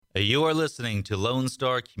You are listening to Lone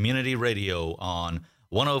Star Community Radio on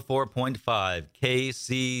 104.5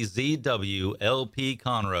 KCZW LP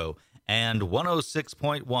Conroe and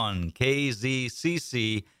 106.1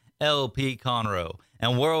 KZCC LP Conroe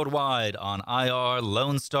and worldwide on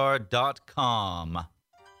irlonestar.com.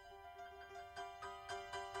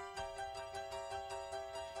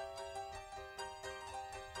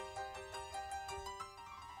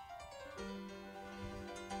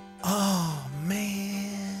 Oh, man.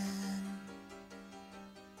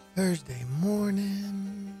 Thursday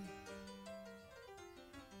morning.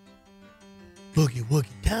 Boogie woogie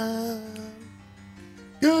time.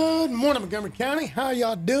 Good morning, Montgomery County. How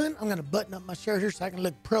y'all doing? I'm going to button up my shirt here so I can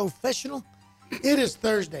look professional. It is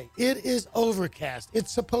Thursday. It is overcast.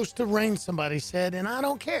 It's supposed to rain, somebody said, and I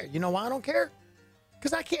don't care. You know why I don't care?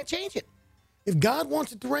 Because I can't change it. If God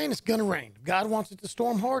wants it to rain, it's going to rain. If God wants it to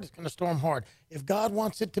storm hard, it's going to storm hard. If God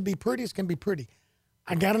wants it to be pretty, it's going to be pretty.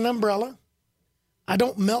 I got an umbrella. I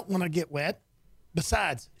don't melt when I get wet.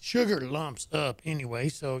 Besides, sugar lumps up anyway,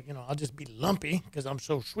 so, I'll just be lumpy because I'm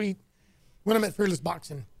so sweet. When I'm at Fearless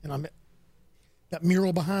Boxing and I'm at that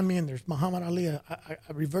mural behind me and there's Muhammad Ali, I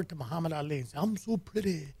revert to Muhammad Ali and say, I'm so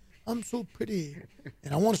pretty. I'm so pretty.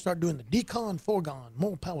 And I want to start doing the decon, foregone,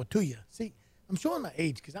 more power to you. See, I'm showing my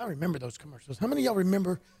age because I remember those commercials. How many of y'all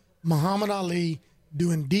remember Muhammad Ali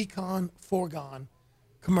doing decon, foregone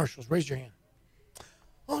commercials? Raise your hand.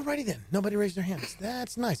 Alrighty then. Nobody raised their hands.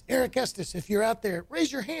 That's nice. Eric Estes, if you're out there,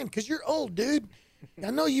 raise your hand because you're old, dude. I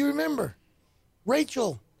know you remember.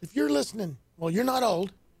 Rachel, if you're listening, well, you're not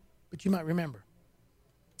old, but you might remember.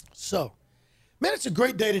 So, man, it's a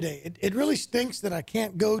great day today. It really stinks that I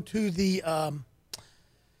can't go to the Law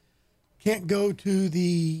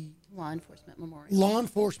Enforcement Memorial. Law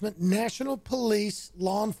Enforcement, National Police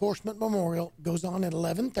Law Enforcement Memorial goes on at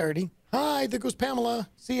 11:30. Hi, there goes Pamela.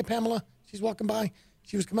 See you, Pamela. She's walking by.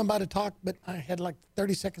 She was coming by to talk, but I had like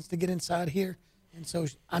 30 seconds to get inside here. And so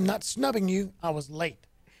I'm not snubbing you. I was late.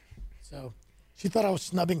 So she thought I was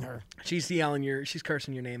snubbing her. She's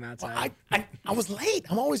cursing your name outside. Well, I was late.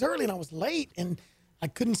 I'm always early, and I was late. And I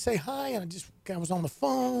couldn't say hi, and I was on the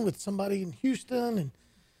phone with somebody in Houston, and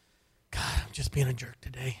God, I'm just being a jerk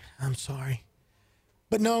today. I'm sorry.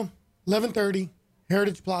 But no, 11:30,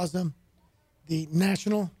 Heritage Plaza, the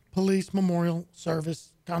National Police Memorial Service.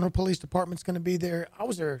 Conroe Police Department's going to be there. I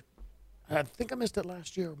was there. I think I missed it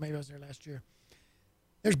last year, or maybe I was there last year.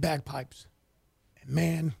 There's bagpipes. And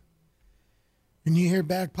man, when you hear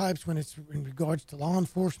bagpipes when it's in regards to law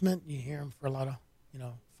enforcement, you hear them for a lot of,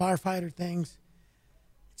 firefighter things.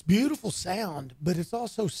 It's beautiful sound, but it's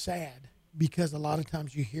also sad because a lot of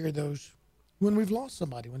times you hear those when we've lost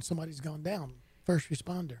somebody, when somebody's gone down, first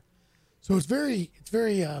responder. So it's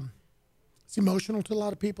emotional to a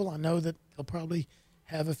lot of people. I know that they'll probably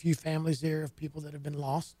have a few families there of people that have been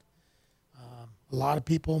lost. A lot of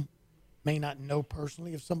people may not know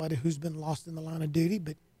personally of somebody who's been lost in the line of duty,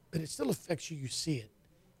 but it still affects you. You see it.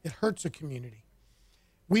 It hurts a community.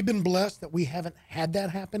 We've been blessed that we haven't had that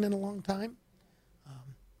happen in a long time.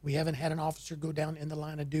 We haven't had an officer go down in the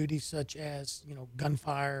line of duty, such as,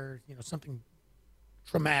 gunfire, something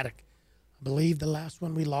traumatic. I believe the last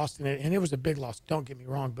one we lost, and it was a big loss, don't get me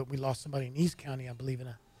wrong, but we lost somebody in East County, I believe, in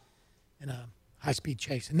a high-speed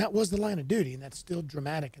chase. And that was the line of duty, and that's still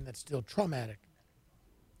dramatic, and that's still traumatic.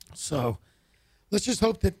 So let's just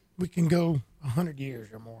hope that we can go 100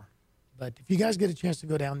 years or more. But if you guys get a chance to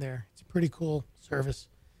go down there, it's a pretty cool service.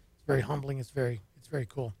 It's very humbling. It's very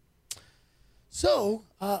cool. So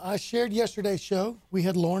I shared yesterday's show. We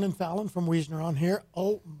had Lauren and Fallon from Wiesner on here.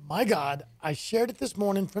 Oh, my God. I shared it this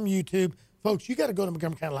morning from YouTube. Folks, you got to go to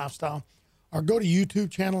Montgomery County Lifestyle or go to YouTube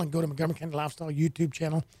channel and go to Montgomery County Lifestyle YouTube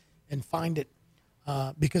channel and find it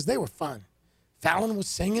because they were fun. Fallon was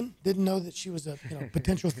singing. Didn't know that she was a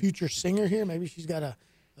potential future singer here. Maybe she's got a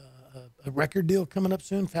record deal coming up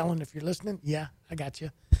soon. Fallon, if you're listening, yeah, I got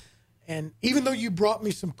you. And even though you brought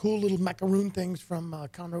me some cool little macaroon things from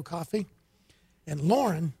Conroe Coffee, and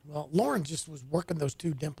Lauren just was working those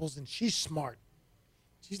two dimples, and she's smart.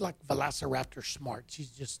 She's like Velociraptor smart.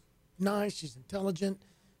 She's just nice. She's intelligent.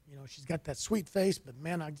 She's got that sweet face, but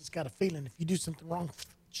man, I just got a feeling if you do something wrong,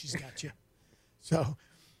 she's got you. So,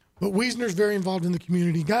 but Wiesner's very involved in the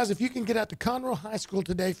community. Guys, if you can get out to Conroe High School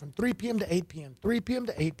today from 3 p.m. to 8 p.m., 3 p.m.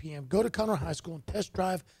 to 8 p.m., go to Conroe High School and test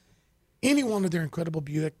drive any one of their incredible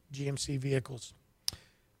Buick GMC vehicles.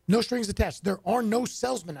 No strings attached. There are no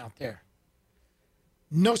salesmen out there.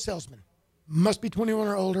 No salesman. Must be 21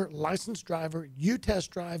 or older, licensed driver. You test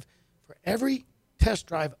drive. For every test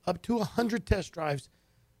drive, up to 100 test drives,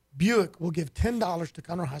 Buick will give $10 to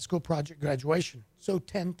Conroe High School project graduation. So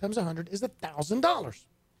 10 times 100 is $1,000.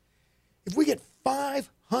 If we get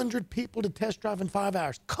 500 people to test drive in 5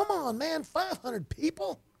 hours, come on, man, 500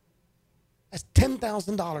 people? That's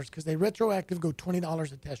 $10,000 because they retroactive go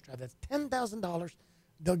 $20 a test drive. That's $10,000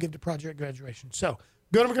 they'll give to Project Graduation. So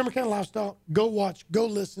go to Montgomery County Lifestyle, go watch, go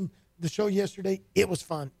listen. The show yesterday, it was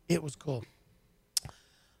fun. It was cool.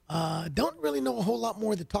 Don't really know a whole lot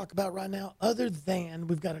more to talk about right now other than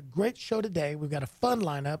we've got a great show today. We've got a fun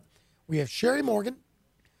lineup. We have Sherry Morgan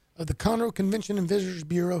of the Conroe Convention and Visitors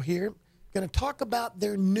Bureau here. Going to talk about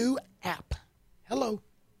their new app. Hello,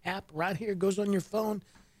 app right here. Goes on your phone.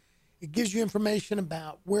 It gives you information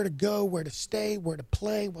about where to go, where to stay, where to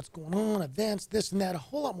play, what's going on, events, this and that, a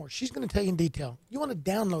whole lot more. She's going to tell you in detail. You want to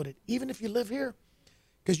download it, even if you live here,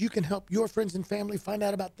 because you can help your friends and family find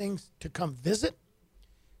out about things to come visit.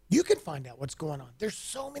 You can find out what's going on. There's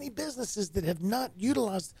so many businesses that have not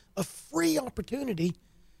utilized a free opportunity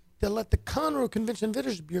to let the Conroe Convention and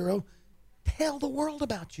Visitors Bureau tell the world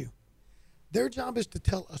about you. Their job is to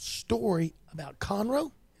tell a story about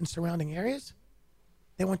Conroe and surrounding areas.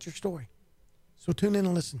 They want your story. So tune in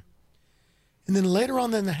and listen. And then later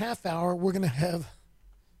on in the half hour, we're going to have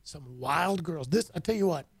some wild girls. This, I tell you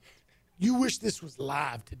what, you wish this was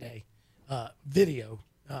live today, video.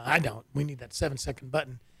 I don't. We need that 7-second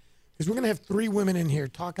button. Because we're going to have 3 women in here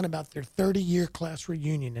talking about their 30-year class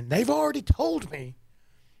reunion. And they've already told me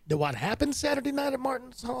that what happened Saturday night at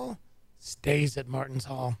Martin's Hall stays at Martin's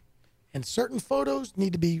Hall. And certain photos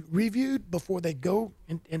need to be reviewed before they go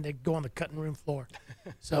and they go on the cutting room floor.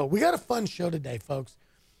 So we got a fun show today, folks.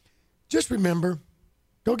 Just remember,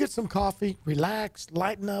 go get some coffee, relax,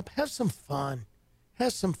 lighten up, have some fun.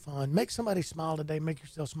 Have some fun. Make somebody smile today. Make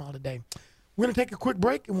yourself smile today. We're going to take a quick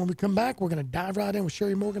break, and when we come back, we're going to dive right in with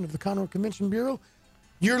Sherry Morgan of the Conroe Convention Bureau.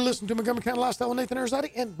 You're listening to Montgomery County Lifestyle with Nathan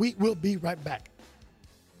Arizati, and we will be right back.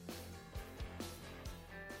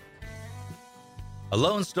 A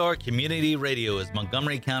Lone Star Community Radio is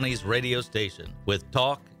Montgomery County's radio station with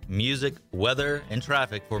talk, music, weather, and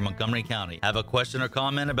traffic for Montgomery County. Have a question or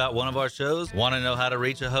comment about one of our shows? Want to know how to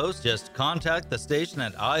reach a host? Just contact the station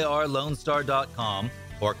at irlonestar.com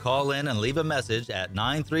or call in and leave a message at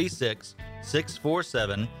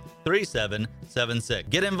 936-647-3776.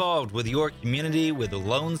 Get involved with your community with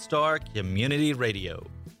Lone Star Community Radio.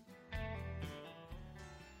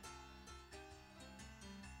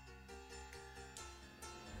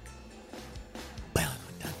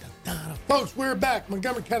 Folks, we're back.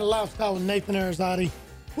 Montgomery County Lifestyle with Nathan Arizati.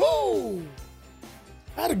 Woo!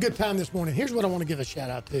 I had a good time this morning. Here's what I want to give a shout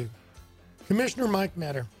out to. Commissioner Mike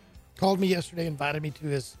Metter called me yesterday, invited me to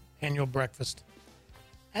his annual breakfast.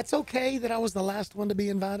 That's okay that I was the last one to be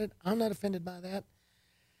invited. I'm not offended by that.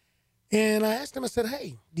 And I asked him, I said,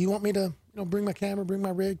 hey, do you want me to bring my camera, bring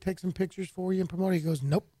my rig, take some pictures for you and promote it? He goes,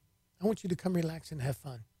 nope. I want you to come relax and have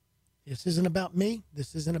fun. This isn't about me.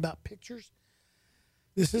 This isn't about pictures.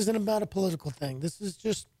 This isn't about a political thing. This is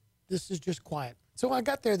just quiet. So I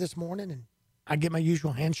got there this morning, and I get my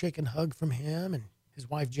usual handshake and hug from him and his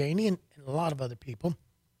wife, Janie, and a lot of other people.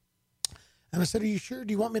 And I said, are you sure?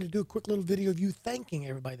 Do you want me to do a quick little video of you thanking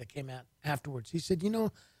everybody that came out afterwards? He said, I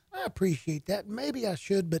appreciate that. Maybe I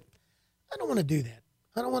should, but I don't want to do that.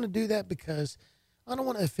 I don't want to do that because I don't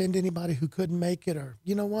want to offend anybody who couldn't make it. Or,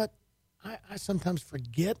 you know what? I sometimes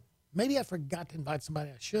forget. Maybe I forgot to invite somebody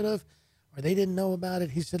I should have, or they didn't know about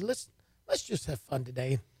it. He said, let's just have fun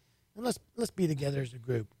today, and let's be together as a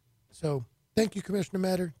group. So thank you, Commissioner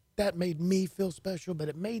Metter. That made me feel special, but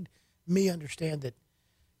it made me understand that,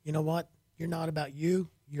 you know what? You're not about you.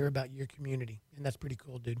 You're about your community, and that's pretty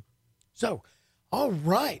cool, dude. So, all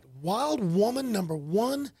right, Wild Woman number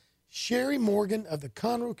 1, Sherry Morgan of the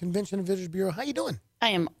Conroe Convention and Visitors Bureau. How you doing?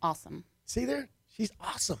 I am awesome. See there? She's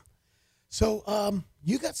awesome. So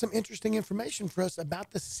you got some interesting information for us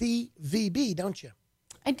about the CVB, don't you?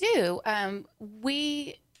 I do.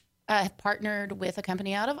 We have partnered with a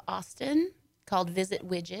company out of Austin called Visit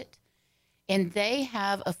Widget, and they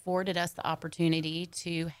have afforded us the opportunity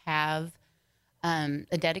to have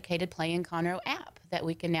a dedicated Play in Conroe app that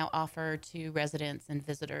we can now offer to residents and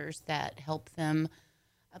visitors that help them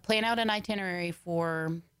plan out an itinerary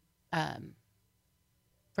for fun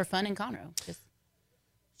in Conroe.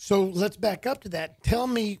 So let's back up to that. Tell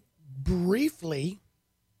me briefly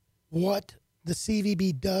what the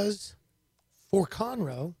CVB does for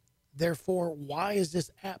Conroe. Therefore, why is this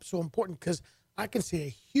app so important? Because I can see a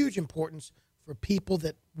huge importance for people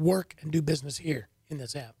that work and do business here in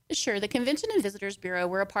this app. Sure. The Convention and Visitors Bureau,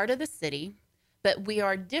 we're a part of the city, but we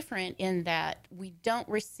are different in that we don't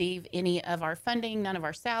receive any of our funding, none of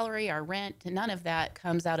our salary, our rent, none of that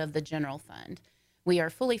comes out of the general fund. We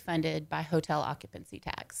are fully funded by hotel occupancy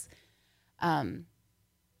tax.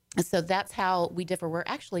 And so that's how we differ. We're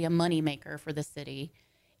actually a moneymaker for the city,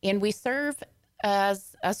 and we serve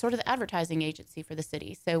as a sort of advertising agency for the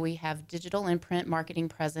city. So we have digital and print marketing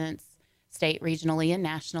presence, state, regionally, and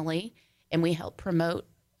nationally, and we help promote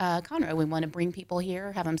Conroe. We want to bring people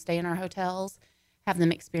here, have them stay in our hotels, have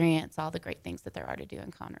them experience all the great things that there are to do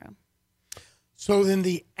in Conroe. So then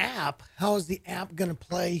the app, how is the app going to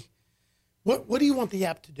play? What do you want the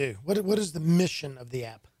app to do? What is the mission of the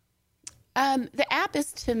app? The app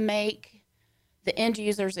is to make the end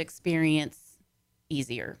user's experience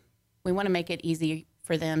easier. We want to make it easy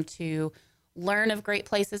for them to learn of great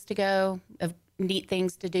places to go, of neat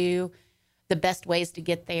things to do, the best ways to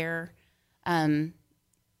get there,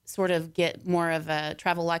 sort of get more of a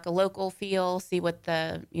travel like a local feel, see what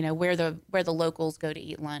the, where the locals go to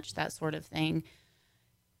eat lunch, that sort of thing.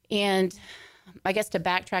 And I guess to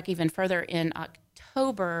backtrack even further, in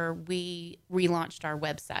October, we relaunched our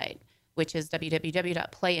website, which is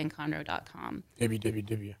www.playinconroe.com.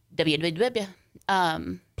 www.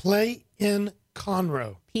 Play in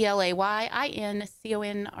Conroe.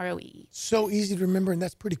 PLAYINCONROE. So easy to remember, and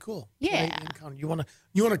that's pretty cool. Yeah. You want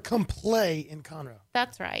to come play in Conroe.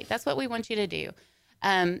 That's right. That's what we want you to do.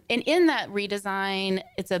 And in that redesign,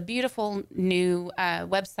 it's a beautiful new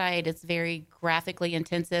website. It's very graphically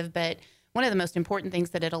intensive, but one of the most important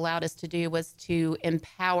things that it allowed us to do was to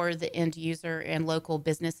empower the end user and local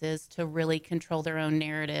businesses to really control their own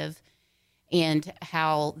narrative and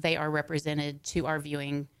how they are represented to our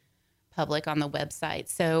viewing public on the website.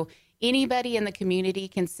 So anybody in the community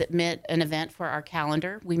can submit an event for our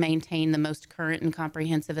calendar. We maintain the most current and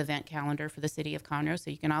comprehensive event calendar for the city of Conroe, so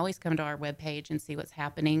you can always come to our webpage and see what's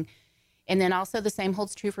happening. And then also the same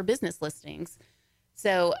holds true for business listings.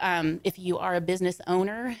 So if you are a business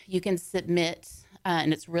owner, you can submit,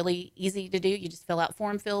 and it's really easy to do. You just fill out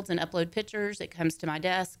form fields and upload pictures. It comes to my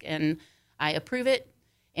desk, and I approve it.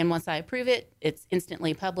 And once I approve it, it's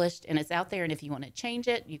instantly published, and it's out there. And if you want to change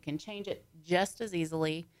it, you can change it just as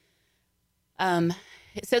easily.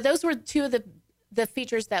 So those were two of the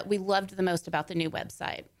features that we loved the most about the new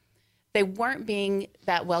website. They weren't being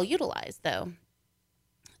that well utilized, though.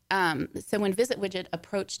 So when Visit Widget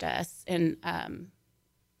approached us, and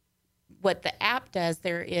what the app does,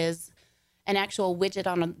 there is an actual widget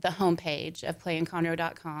on the homepage of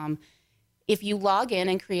playinconroe.com. If you log in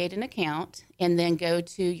and create an account and then go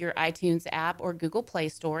to your iTunes app or Google Play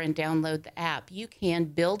Store and download the app, you can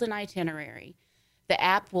build an itinerary. The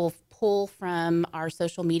app will pull from our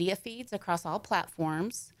social media feeds across all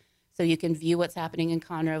platforms, so you can view what's happening in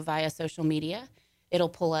Conroe via social media. It'll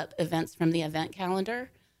pull up events from the event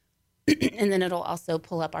calendar, and then it'll also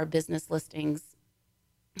pull up our business listings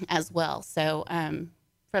as well. So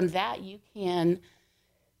from that, you can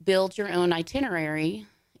build your own itinerary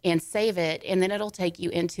and save it, and then it'll take you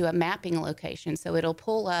into a mapping location. So it'll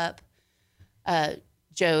pull up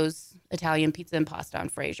Joe's Italian Pizza and Pasta on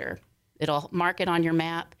Fraser. It'll mark it on your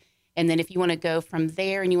map, and then if you want to go from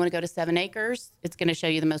there and you want to go to 7 Acres, it's going to show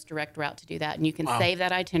you the most direct route to do that. And you can save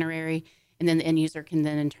that itinerary, and then the end user can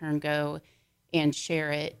then in turn go and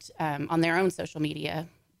share it on their own social media,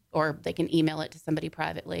 or they can email it to somebody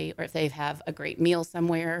privately, or if they have a great meal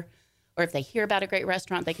somewhere, or if they hear about a great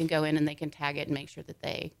restaurant, they can go in and they can tag it and make sure that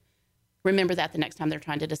they remember that the next time they're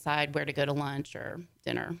trying to decide where to go to lunch or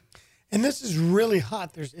dinner. And this is really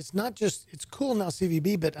hot. It's not just, it's cool now,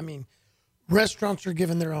 CVB, but I mean, restaurants are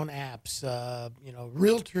giving their own apps.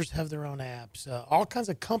 Realtors have their own apps. All kinds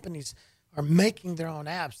of companies are making their own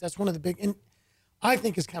apps. That's one of the big, and I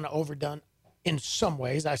think it's kind of overdone in some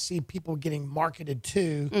ways. I see people getting marketed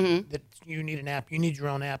to that you need an app, you need your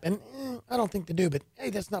own app. And I don't think they do, but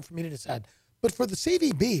hey, that's not for me to decide. But for the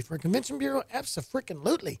CVB, for Convention Bureau,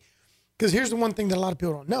 abso-freaking-lutely. Because here's the one thing that a lot of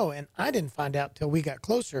people don't know, and I didn't find out till we got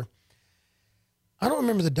closer. I don't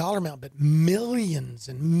remember the dollar amount, but millions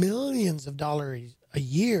and millions of dollars a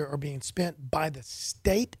year are being spent by the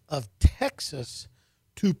state of Texas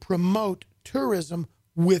to promote tourism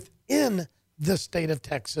within the state of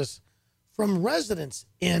Texas from residents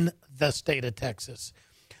in the state of Texas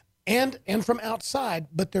and from outside,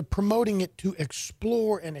 but they're promoting it to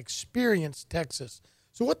explore and experience Texas.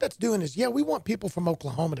 So what that's doing is, we want people from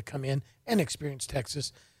Oklahoma to come in and experience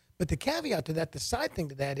Texas. But the caveat to that, the side thing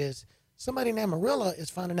to that is, somebody in Amarillo is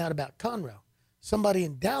finding out about Conroe. Somebody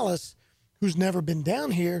in Dallas who's never been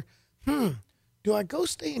down here, do I go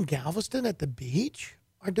stay in Galveston at the beach?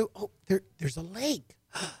 Or there's a lake.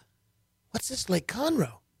 What's this Lake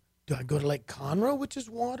Conroe? Do I go to Lake Conroe, which is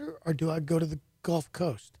water, or do I go to the Gulf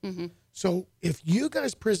Coast? Mm-hmm. So if you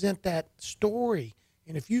guys present that story,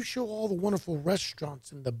 and if you show all the wonderful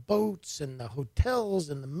restaurants and the boats and the hotels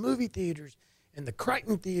and the movie theaters and the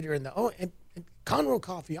Crichton Theater and and Conroe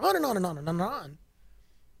Coffee, on and on and on and on and on,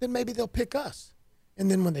 then maybe they'll pick us. And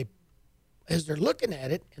then as they're looking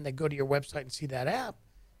at it and they go to your website and see that app,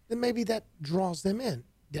 then maybe that draws them in.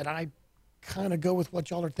 Did I kind of go with what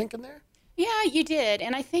y'all are thinking there? Yeah, you did.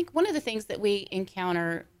 And I think one of the things that we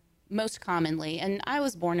encounter most commonly, and I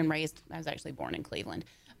was actually born in Cleveland,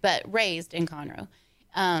 but raised in Conroe.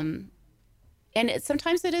 And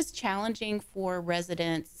sometimes it is challenging for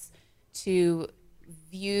residents to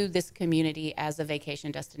view this community as a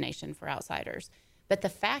vacation destination for outsiders. But the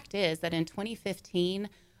fact is that in 2015,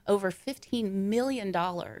 over $15 million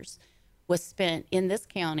was spent in this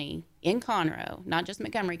county, in Conroe, not just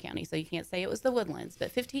Montgomery County, so you can't say it was the Woodlands,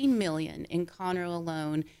 but $15 million in Conroe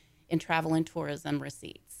alone in travel and tourism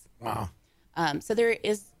receipts. Wow. So there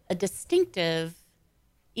is a distinctive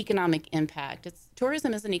economic impact.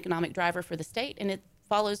 Tourism is an economic driver for the state, and it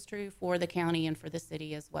follows true for the county and for the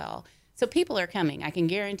city as well. So people are coming. I can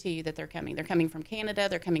guarantee you that they're coming. They're coming from Canada.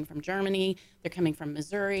 They're coming from Germany. They're coming from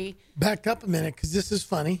Missouri. Back up a minute, because this is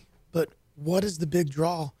funny, but what is the big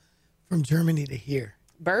draw from Germany to here?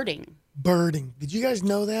 Birding. Birding. Did you guys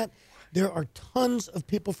know that? There are tons of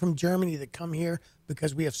people from Germany that come here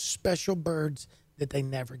because we have special birds that they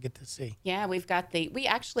never get to see. Yeah,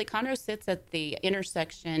 Conroe sits at the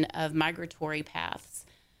intersection of migratory paths.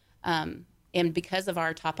 And because of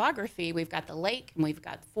our topography, we've got the lake and we've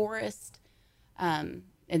got forest. And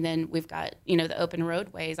then we've got, the open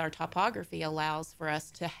roadways. Our topography allows for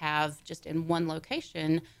us to have just in one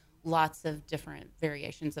location lots of different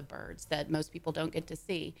variations of birds that most people don't get to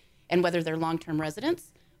see. And whether they're long-term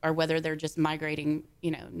residents or whether they're just migrating,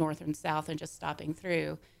 north and south and just stopping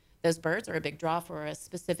through, those birds are a big draw for us,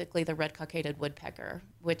 specifically the red-cockaded woodpecker,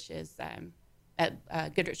 which is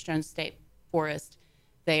at Goodrich Jones State Forest.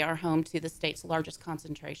 They are home to the state's largest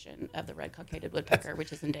concentration of the red-cockaded woodpecker,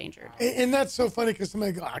 which is endangered. And that's so funny because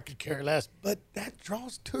somebody go, I could care less. But that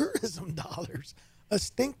draws tourism dollars. A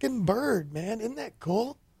stinking bird, man. Isn't that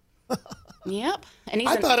cool? Yep. And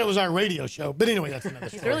I thought it was our radio show. But anyway, that's another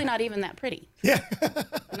story. He's really not even that pretty. Yeah.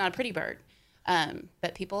 Not a pretty bird.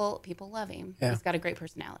 But people love him. Yeah. He's got a great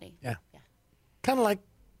personality. Yeah. Kind of like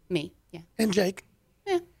me. Yeah. And Jake.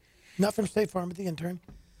 Yeah. Not from State Farm, but the intern.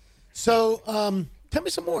 So tell me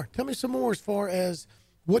some more. Tell me some more as far as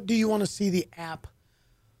what do you want to see the app?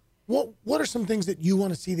 What are some things that you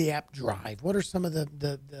want to see the app drive? What are some of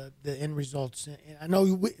the end results? And I know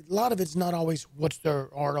a lot of it's not always what's their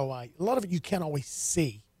ROI. A lot of it you can't always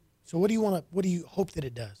see. So what do you hope that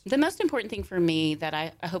it does? The most important thing for me that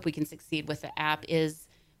I hope we can succeed with the app is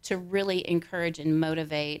to really encourage and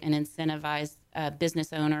motivate and incentivize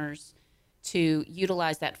business owners to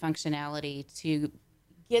utilize that functionality to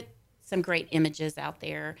get some great images out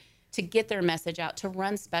there, to get their message out, to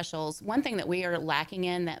run specials. One thing that we are lacking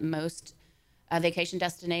in that most vacation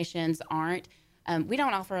destinations aren't, we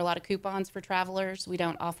don't offer a lot of coupons for travelers. We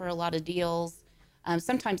don't offer a lot of deals.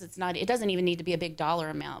 Sometimes it doesn't even need to be a big dollar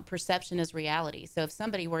amount. Perception is reality. So if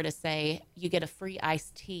somebody were to say you get a free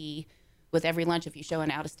iced tea with every lunch if you show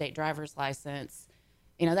an out-of-state driver's license,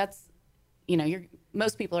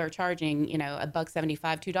 most people are charging, $1.75,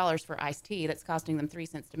 $2 for iced tea that's costing them 3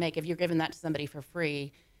 cents to make. If you're giving that to somebody for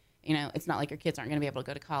free, it's not like your kids aren't going to be able to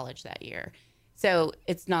go to college that year. So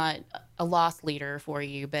it's not a loss leader for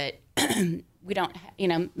you, but we don't,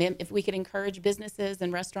 if we could encourage businesses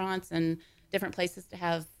and restaurants and different places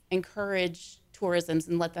to encourage tourists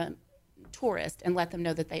and let them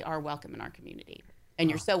know that they are welcome in our community. And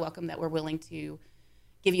you're so welcome that we're willing to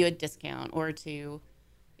give you a discount or to,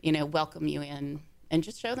 welcome you in and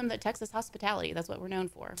just show them that Texas hospitality, that's what we're known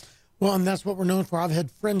for. Well, and that's what we're known for. I've had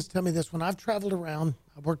friends tell me this when I've traveled around.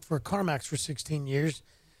 I worked for CarMax for 16 years,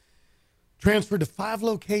 transferred to 5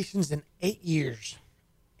 locations in 8 years.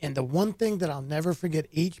 And the one thing that I'll never forget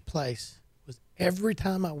each place was every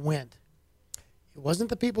time I went, it wasn't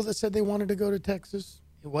the people that said they wanted to go to Texas.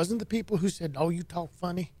 It wasn't the people who said, oh, you talk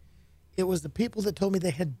funny. It was the people that told me they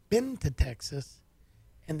had been to Texas,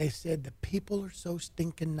 and they said the people are so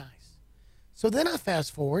stinking nice. So then I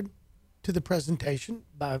fast forward to the presentation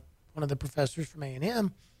by one of the professors from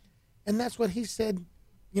A&M, and that's what he said,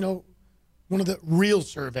 one of the real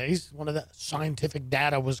surveys, one of the scientific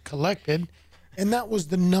data was collected, and that was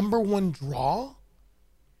the number one draw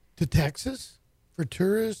to Texas for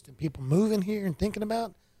tourists and people moving here and thinking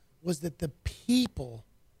about was that the people,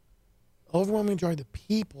 overwhelming majority of the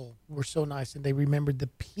people were so nice and they remembered the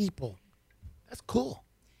people. That's cool.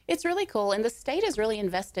 It's really cool. And the state is really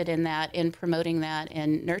invested in that, in promoting that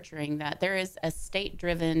and nurturing that. There is a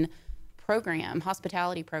state-driven program,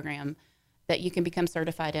 hospitality program, that you can become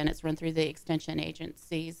certified in. It's run through the extension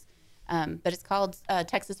agencies, but it's called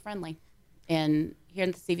Texas Friendly. And here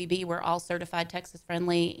in the CVB, we're all certified Texas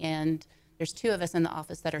friendly, and there's 2 of us in the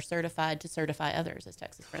office that are certified to certify others as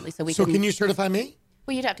Texas friendly. So can you certify me?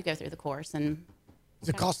 Well, you'd have to go through the course, and Does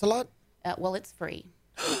it cost a lot? well, it's free.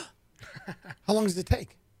 How long does it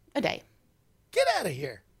take? A day. Get out of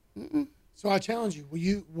here. Mm-mm. So I challenge you.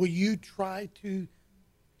 Will you try to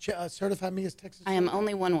certify me as Texas? I am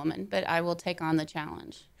only one woman, but I will take on the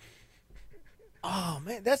challenge. Oh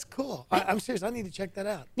man, that's cool. I'm serious. I need to check that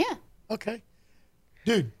out. Yeah. Okay,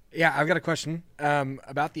 dude. Yeah, I've got a question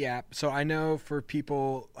about the app. So I know for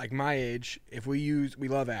people like my age, if we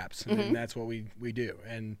love apps, and that's what we do.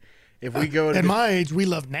 And if we go to at my age, we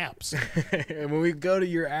love naps. And when we go to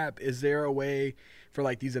your app, is there a way for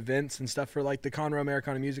like these events and stuff for like the Conroe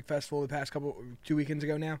Americana Music Festival the past 2 weekends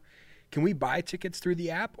ago now? Can we buy tickets through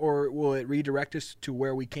the app, or will it redirect us to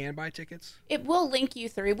where we can buy tickets? It will link you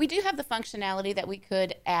through. We do have the functionality that we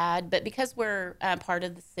could add, but because we're part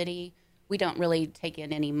of the city, we don't really take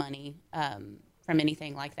in any money from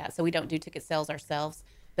anything like that. So we don't do ticket sales ourselves,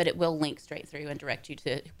 but it will link straight through and direct you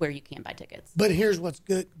to where you can buy tickets. But here's what's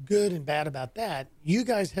good and bad about that. You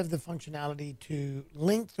guys have the functionality to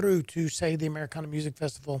link through to, say, the Americana Music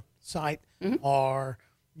Festival site or,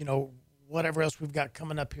 whatever else we've got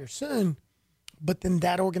coming up here soon. But then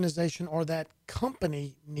that organization or that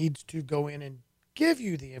company needs to go in and give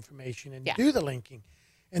you the information and do the linking.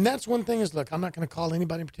 And that's one thing is, look, I'm not going to call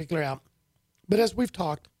anybody in particular out, but as we've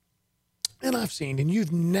talked, and I've seen, and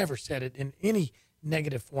you've never said it in any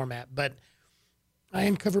negative format, but I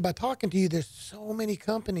uncovered by talking to you, there's so many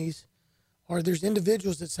companies or there's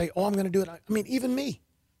individuals that say, oh, I'm going to do it. I mean, even me.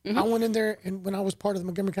 I went in there, and when I was part of the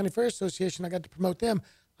Montgomery County Fair Association, I got to promote them.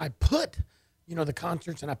 I put, the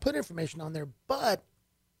concerts, and I put information on there, but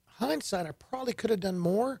hindsight, I probably could have done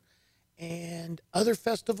more. And other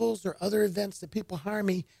festivals or other events that people hire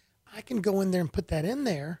me, I can go in there and put that in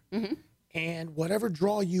there. And whatever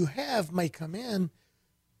draw you have may come in,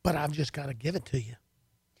 but I've just got to give it to you.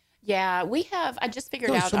 Yeah, I just figured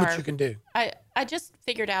out so much you can do. I just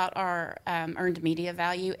figured out our earned media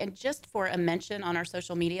value, and just for a mention on our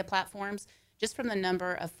social media platforms, just from the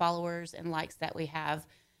number of followers and likes that we have,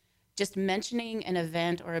 just mentioning an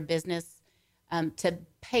event or a business to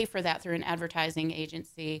pay for that through an advertising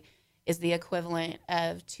agency is the equivalent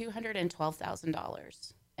of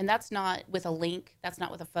 $212,000. And that's not with a link, that's not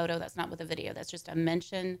with a photo, that's not with a video, that's just a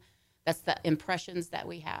mention. That's the impressions that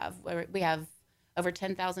we have. We have over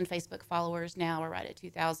 10,000 Facebook followers now. We're right at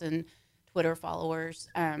 2,000 Twitter followers.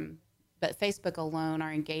 But Facebook alone,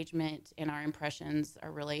 our engagement and our impressions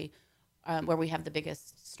are really where we have the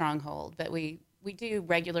biggest stronghold. But we do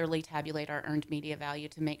regularly tabulate our earned media value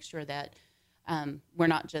to make sure that we're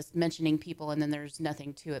not just mentioning people and then there's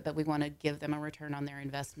nothing to it, but we want to give them a return on their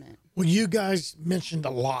investment. Well, you guys mentioned a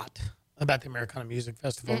lot about the Americana Music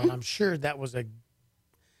Festival, and I'm sure that was I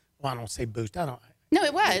don't say boost. No,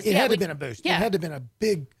 it was. It had to have been a boost. Yeah. It had to have been a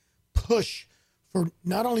big push for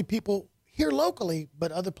not only people here locally,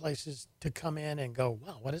 but other places to come in and go,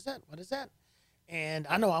 wow, what is that? What is that? And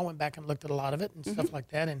I know I went back and looked at a lot of it and stuff like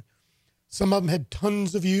that. And some of them had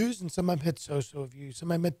tons of views and some of them had so-so views.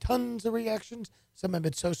 Some of them had tons of reactions. Some of them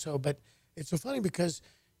had so-so. But it's so funny because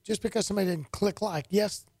just because somebody didn't click like,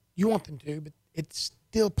 yes, you want them to, but it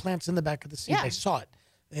still plants in the back of the seed. Yeah. They saw it.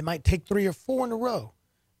 They might take 3 or 4 in a row.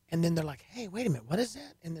 And then they're like, hey, wait a minute, what is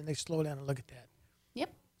that? And then they slow down and look at that.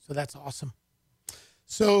 Yep. So that's awesome.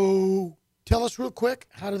 So tell us real quick,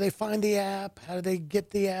 how do they find the app? How do they get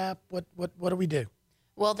the app? What do we do?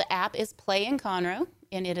 Well, the app is Play in Conroe,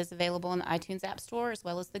 and it is available in the iTunes App Store as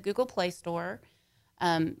well as the Google Play Store.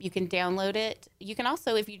 You can download it. You can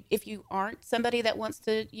also, if you aren't somebody that wants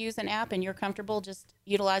to use an app and you're comfortable just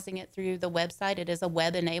utilizing it through the website, it is a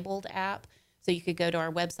web-enabled app. So you could go to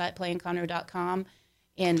our website, playinconroe.com,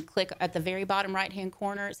 and click at the very bottom right-hand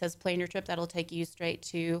corner. It says Plan Your Trip. That'll take you straight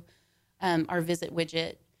to our Visit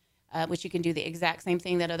widget, which you can do the exact same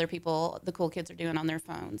thing that other people, the cool kids, are doing on their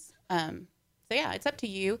phones. So, yeah, it's up to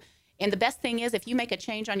you. And the best thing is if you make a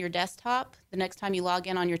change on your desktop, the next time you log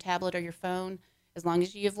in on your tablet or your phone, as long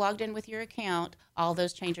as you've logged in with your account, all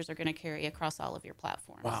those changes are going to carry across all of your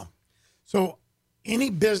platforms. Wow. So any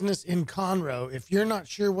business in Conroe, if you're not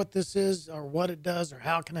sure what this is or what it does or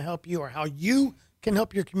how it can help you or how you can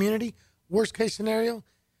help your community, worst case scenario,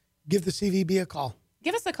 give the CVB a call.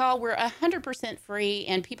 Give us a call. We're 100% free,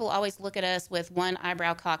 and people always look at us with one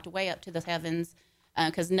eyebrow cocked way up to the heavens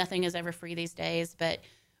because nothing is ever free these days. But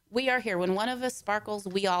we are here. When one of us sparkles,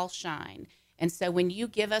 we all shine. And so when you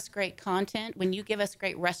give us great content, when you give us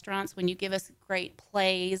great restaurants, when you give us great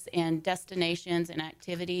plays and destinations and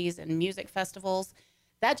activities and music festivals,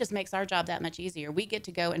 that just makes our job that much easier. We get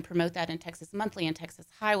to go and promote that in Texas Monthly and Texas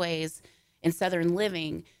Highways in Southern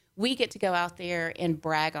Living, we get to go out there and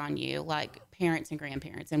brag on you like parents and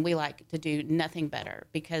grandparents. And we like to do nothing better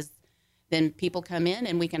because then people come in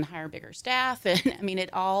and we can hire bigger staff. And I mean, it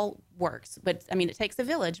all works. But I mean, it takes a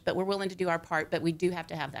village, but we're willing to do our part. But we do have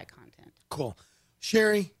to have that content. Cool.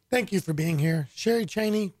 Sherry, thank you for being here. Sherry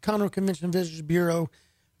Cheney, Conroe Convention and Visitors Bureau.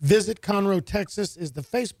 Visit Conroe, Texas is the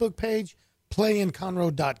Facebook page.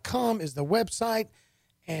 PlayInConroe.com is the website.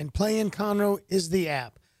 And Play in Conroe is the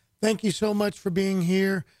app. Thank you so much for being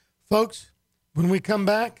here. Folks, when we come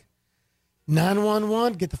back,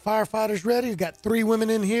 911, get the firefighters ready. We've got 3 women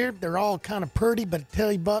in here. They're all kind of pretty, but I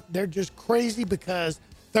tell you what, they're just crazy because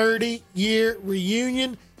 30-year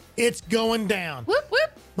reunion, it's going down. Whoop,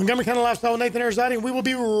 whoop. Montgomery County Lifestyle with Nathan Arizati, and we will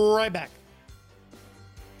be right back.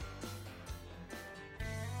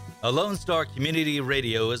 A Lone Star Community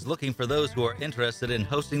Radio is looking for those who are interested in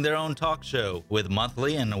hosting their own talk show with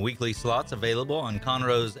monthly and weekly slots available on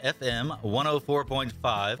Conroe's FM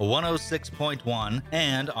 104.5, 106.1,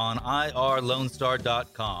 and on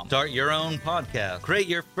irlonestar.com. Start your own podcast, create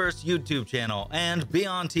your first YouTube channel, and be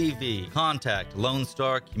on TV. Contact Lone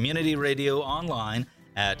Star Community Radio online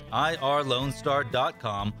at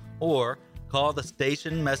irlonestar.com or call the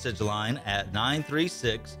station message line at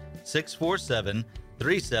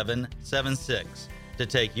 936-647-3776 to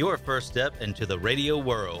take your first step into the radio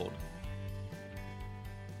world.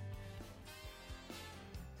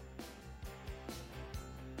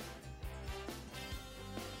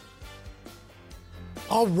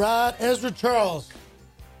 All right, Ezra Charles.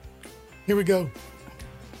 Here we go.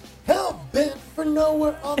 Hell bent for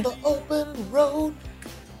nowhere on the open road.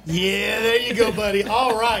 Yeah, there you go, buddy.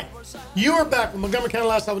 All right. You are back with Montgomery County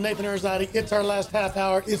Lifestyle with Nathan Arizati. It's our last half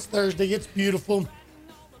hour. It's Thursday. It's beautiful.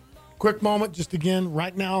 Quick moment, just again,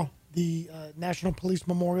 right now, the National Police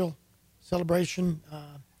Memorial celebration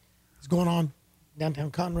is going on downtown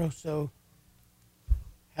Conroe. So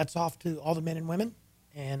hats off to all the men and women,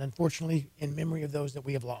 and unfortunately, in memory of those that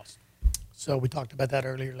we have lost. So we talked about that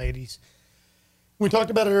earlier, ladies. We talked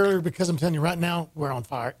about it earlier because I'm telling you right now, we're on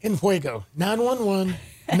fire. En fuego. 911,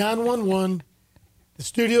 911. The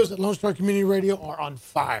studios at Lone Star Community Radio are on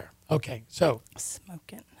fire. Okay, so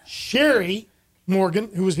Smoking. Sherry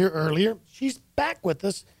Morgan, who was here earlier, she's back with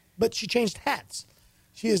us, but she changed hats.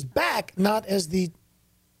 She is back not as the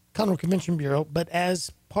Conroe Convention Bureau, but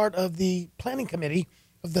as part of the planning committee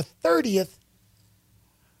of the 30th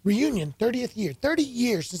reunion, 30th year, 30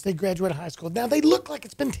 years since they graduated high school. Now, they look like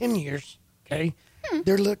it's been 10 years, okay?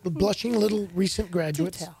 They're blushing little recent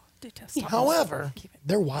graduates. Do tell. However,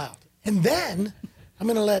 they're wild. And then I'm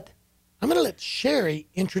gonna let Sherry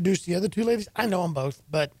introduce the other 2 ladies. I know them both,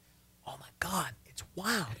 but oh my God, it's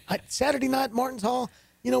wild. Saturday night, Martins Hall.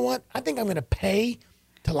 You know what? I think I'm gonna pay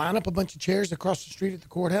to line up a bunch of chairs across the street at the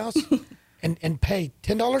courthouse, and pay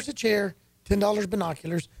 $10 a chair, $10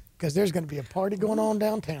 binoculars, because there's gonna be a party going on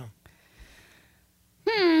downtown.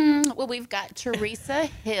 Well, we've got Teresa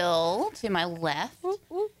Hill to my left.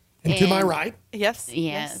 And to my right, Yes.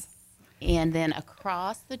 And then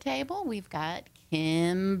across the table, we've got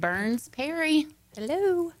Kim Burns Perry.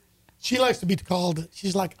 Hello. she likes to be called.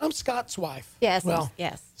 She's like, I'm Scott's wife. Yes. Well,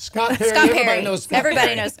 yes. Scott Perry. Scott Everybody Perry. knows Scott Everybody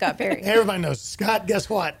Perry. knows Scott Perry. Everybody knows. Scott, guess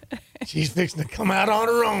what? She's fixing to come out on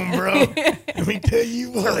her own, bro. Let me tell you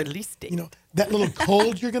what. release date. You know, that little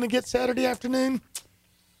cold you're going to get Saturday afternoon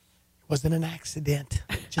wasn't an accident.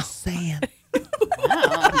 Just saying.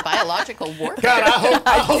 Wow, biological warfare. God,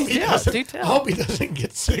 I hope he do doesn't. tell. I hope he doesn't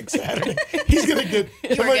get sick Saturday. He's going to get.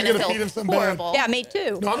 We're Somebody's going going to to feed him feel some horrible. Yeah, me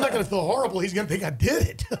too. No, I'm not going to feel horrible. He's going to think I did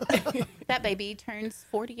it. That baby turns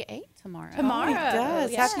 48 tomorrow. Tomorrow.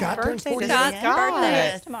 does. Yeah. Happy Scott turns birthday to 48. Scott's Scott.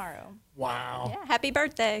 birthday is tomorrow. Wow. Yeah, happy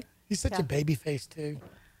birthday. He's such a baby face too.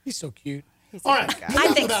 He's so cute. He's All a right, good guy. enough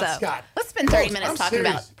I think about so. Scott. Let's spend 30 Folks, minutes I'm talking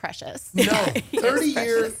serious. about Precious. No,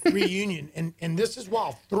 30-year reunion, and this is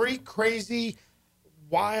wild. 3 crazy,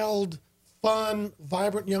 wild, fun,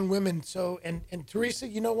 vibrant young women. So, and Teresa,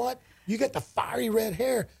 you know what? You got the fiery red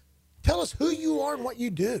hair. Tell us who you are and what you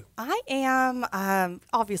do. I am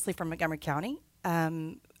obviously from Montgomery County.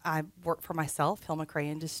 I work for myself, Hill McRae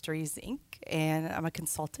Industries, Inc., and I'm a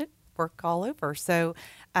consultant, work all over. So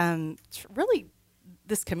really,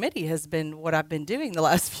 this committee has been what I've been doing the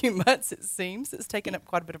last few months, it seems. It's taken up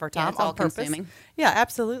quite a bit of our Yeah, time it's on all purpose. consuming. Yeah,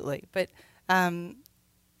 absolutely. But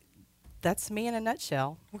that's me in a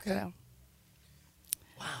nutshell. Okay. So.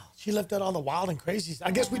 Wow. She left out all the wild and crazy.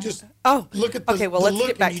 I guess we just Oh, look at the okay, well, the let's look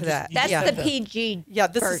get back and you to just- that. you That's just the said that. PG. Yeah,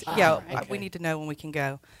 this version. is, yeah, okay. we need to know when we can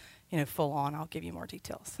go, full on. I'll give you more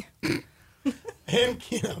details. And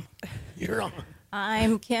Kim, you're on.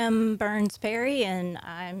 I'm Kim Burns Perry, and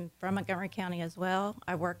I'm from Montgomery County as well.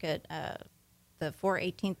 I work at the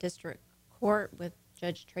 418th District court with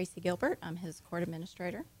Judge Tracy Gilbert. I'm his court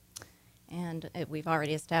administrator. And we've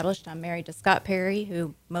already established I'm married to Scott Perry,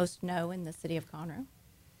 who most know in the city of Conroe.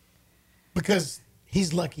 Because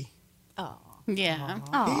he's lucky. Oh, Yeah.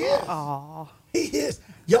 He is. Aw. He is.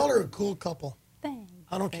 Y'all are a cool couple. thanks.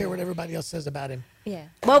 I don't care what everybody else says about him. Yeah.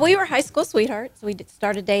 Well, we were high school sweethearts. We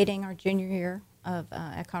started dating our junior year of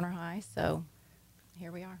at Conroe High. So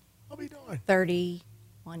here we are, I'll be darned.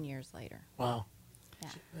 31 years later. Wow. Yeah.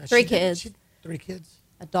 Uh, 3 she- kids, she- 3 kids.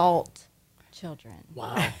 adult children.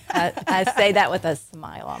 Wow. I say that with a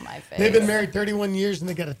smile on my face. They've been married 31 years and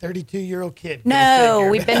they got a 32-year-old kid. Go No,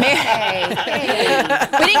 figure. we've been married.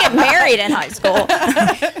 We didn't get married in high school.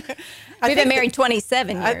 We've been married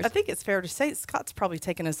 27 years. I think it's fair to say Scott's probably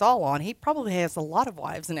taken us all on. He probably has a lot of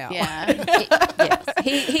wives now. Yeah. Yes.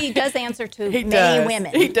 He does answer to He many does.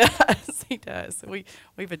 women. He does. He does.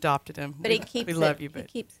 We've adopted him. But he keeps we it, love you, he but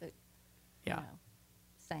keeps it, yeah,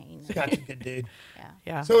 sane. Scott's a good dude. Yeah.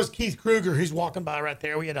 yeah. So is Keith Kruger. He's walking by right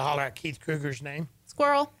there. We had to holler out Keith Kruger's name.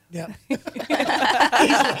 Squirrel. Yeah.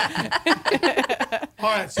 All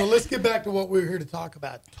right, so let's get back to what we're here to talk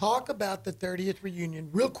about. Talk about the 30th reunion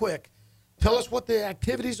real quick. Tell us what the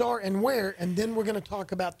activities are and where, and then we're going to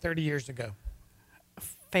talk about 30 years ago.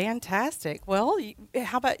 Fantastic. Well,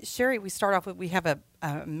 how about Sherry? We start off with we have an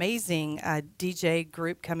amazing DJ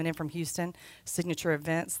group coming in from Houston, Signature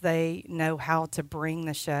Events. They know how to bring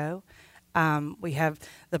the show. We have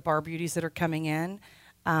the Bar Beauties that are coming in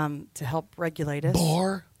to help regulate us.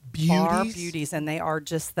 Bar Beauties. Bar Beauties, and they are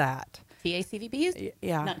just that. TACVB?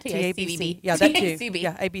 Yeah, Not TABC. TACVB. Yeah, that too. TACB.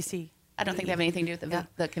 Yeah, ABC. I don't think they have anything to do with Yeah.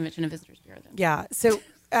 the Convention and Visitors Bureau then. Yeah. So,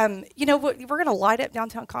 you know what? We're going to light up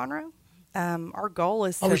downtown Conroe. Our goal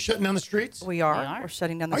is Are to. we shutting down the streets? We are. We are. We're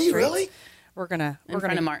shutting down the Are you streets. really? We're gonna. In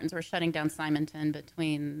front of Martin's, we're shutting down Simonton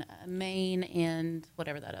between Maine and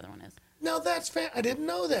whatever that other one is. No, that's I didn't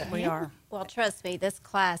know that. We are. Well, trust me, this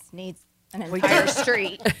class needs an We entire do.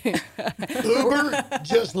 street. Uber,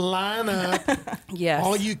 just line up. Yes.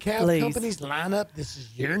 All you cab please. companies, line up. This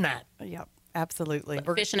is your night. Yep. Absolutely.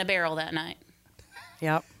 Fish in a barrel that night.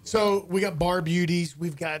 Yep. So we got Bar Beauties.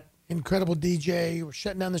 We've got incredible DJ. We're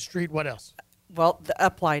shutting down the street. What else? Well, the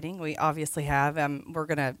uplighting we obviously have. We're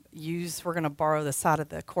gonna borrow the side of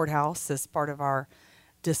the courthouse as part of our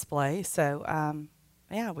display. So,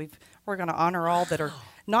 yeah, we're gonna honor all that are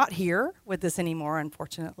not here with us anymore,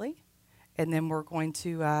 unfortunately, and then we're going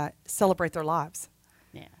to celebrate their lives.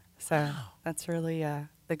 Yeah. So that's really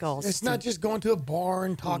the goal. It's not just going to a bar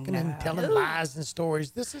and talking and telling lies and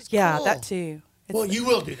stories. This is Yeah, cool. that too. Well, you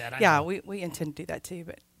will do that. I Yeah, know. we intend to do that too,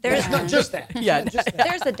 but But it's not just that. Yeah, It's not just that.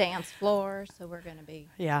 There's a dance floor, so we're going to be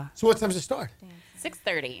yeah, So what time does it start?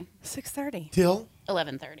 6:30, 6:30 Till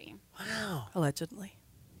 11:30. wow, allegedly.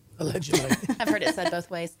 allegedly. I've heard it said both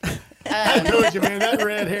ways. I told you, man, that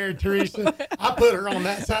red-haired Teresa. I put her on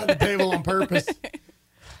that side of the table on purpose.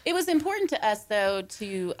 It was important to us, though,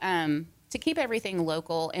 to keep everything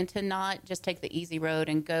local and to not just take the easy road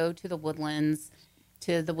and go to the Woodlands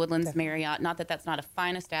Marriott. Not that that's not a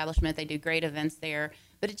fine establishment; they do great events there,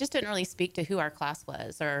 but it just didn't really speak to who our class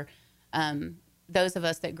was, or those of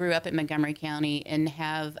us that grew up in Montgomery County and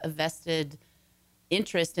have a vested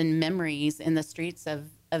interest and memories in the streets of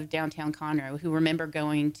downtown Conroe, who remember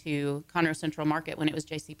going to Conroe Central Market when it was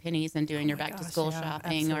J.C. Penney's and doing your back to school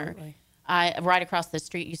shopping, absolutely. or right across the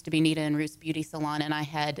street used to be Nita and Ruth's Beauty Salon, and I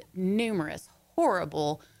had numerous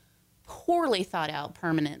horrible, poorly thought out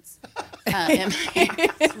permanents.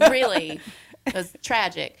 It was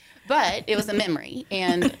tragic, but it was a memory,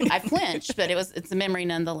 and I flinched, but it's a memory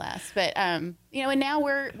nonetheless. But and now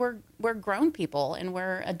we're grown people and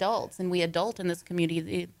we're adults, and we adult in this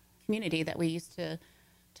community that we used to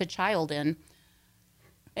child in,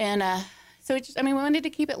 and so we wanted to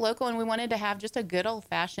keep it local, and we wanted to have just a good old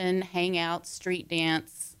fashioned hangout, street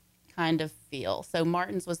dance kind of feel. So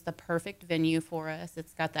Martin's was the perfect venue for us.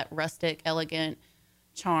 It's got that rustic, elegant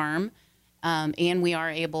charm, and we are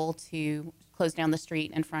able to close down the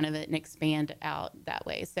street in front of it and expand out that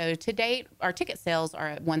way. So to date, our ticket sales are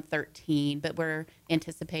at 113, but we're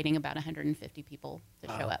anticipating about 150 people to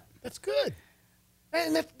show up. That's good.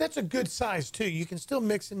 And that's a good size, too. You can still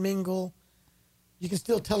mix and mingle. You can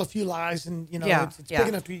still tell a few lies, and, Yeah, it's yeah. big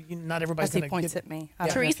enough to, not everybody's As he going to points get at me. Yeah.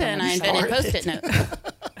 Teresa and I invented Post-it notes.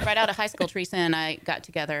 Right out of high school, Teresa and I got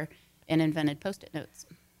together and invented Post-it notes.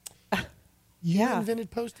 You Yeah. invented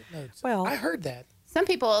Post-it notes. Well- I heard that. Some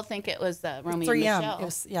people think it was Romeo and 3M. Michelle. It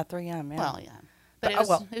was 3M. Yeah. Well, yeah. But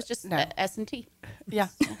But, it was just no. S&T. yeah.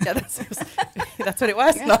 That's what it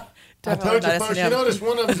was. No, I definitely told you, not folks, you S&M. notice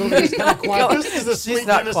one of them's over there kind of quiet. This is a sweet, She's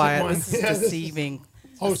not innocent quiet. one. This is Yeah, this is- deceiving.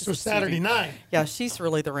 Oh, so Saturday night. Yeah, she's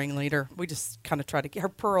really the ringleader. We just kind of try to get her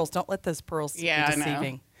pearls. Don't let those pearls Yeah, I be know.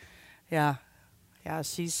 deceiving. Yeah. Yeah,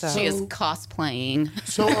 she's She is cosplaying.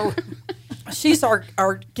 So she's our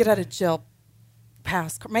get out of jail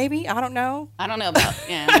pass. Maybe, I don't know. I don't know about,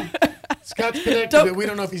 yeah. Scott's connected, but we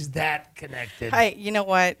don't know if he's that connected. Hey, you know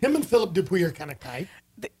what? Him and Philip Dupuy are kind of tight.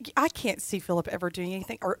 I can't see Philip ever doing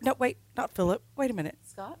anything. Or no, wait, not Philip. Wait a minute.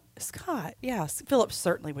 Scott? Scott. Yeah, Philip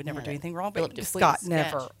certainly would never Yeah, do anything wrong, Philip but Dupuy Scott sketch.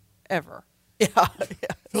 never, ever. Yeah. Yeah.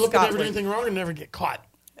 Philip would Scott never do would. anything wrong and never get caught.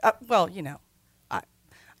 Well, you know, I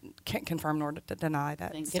can't confirm nor deny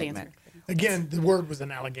that Good statement. answer. Again, the word was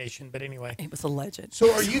an allegation, but anyway. It was alleged.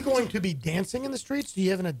 So are you going to be dancing in the streets? Do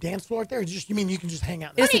you have a dance floor out there? Or you mean you can just hang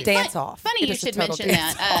out in the It's a streets? dance off. Funny It you is a should total mention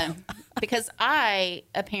dance that because I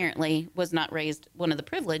apparently was not raised one of the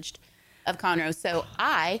privileged of Conroe, so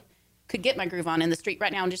I could get my groove on in the street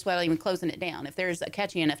right now and just without even closing it down. If there's a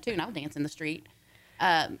catchy enough tune, I'll dance in the street.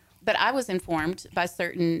 But I was informed by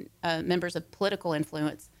certain members of political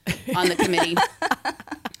influence on the committee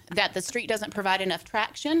that the street doesn't provide enough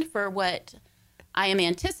traction for what I am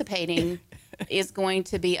anticipating is going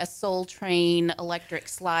to be a Soul Train electric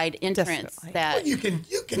slide entrance Definitely. that Well, you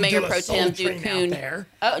can Mayor do a Pro Soul Tem Duke Train out Kuhn. there.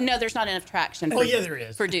 Oh no, there's not enough traction. Oh, yeah, there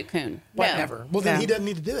is. for Duke Kuhn. Whatever. Well, then Yeah. he doesn't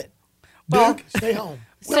need to do it. Well- Duke, stay home.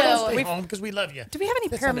 So Well, stay we've- home because we love you. Do we have any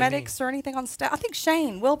That's not what I mean. paramedics or anything on staff? I think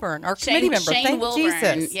Shane Wilburn, our Shane, committee member. Shane Thank Wilburn.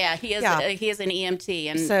 Jesus. Yeah, he is. Yeah. He is an EMT,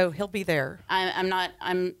 and So he'll be there. I'm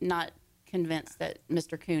not convinced that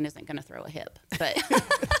Mr. Kuhn isn't going to throw a hip, but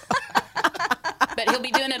but he'll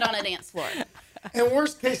be doing it on a dance floor. And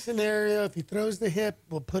worst case scenario, if he throws the hip,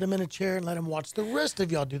 we'll put him in a chair and let him watch the rest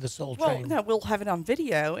of y'all do the Soul Well, Train. no, we'll have it on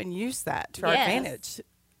video and use that to our Yes. advantage.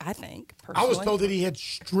 I think. I Personally. was told that he had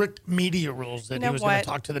strict media rules that You he know was going what? to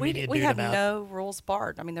talk to the we, media we dude have about. no rules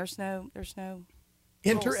barred. I mean, there's no.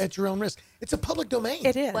 Enter rules. at your own risk. It's a public domain.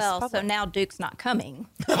 It is. Well, so public. now Duke's not coming.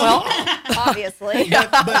 Obviously.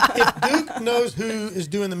 But if Duke knows who is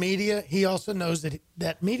doing the media, he also knows that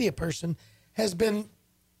that media person has been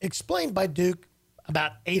explained by Duke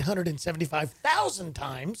about 875,000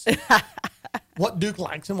 times what Duke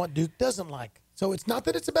likes and what Duke doesn't like. So it's not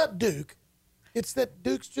that it's about Duke. It's that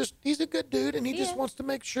Duke's he's a good dude and he just wants to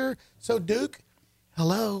make sure. So Duke,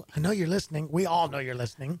 hello, I know you're listening. We all know you're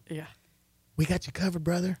listening. Yeah. We got you covered,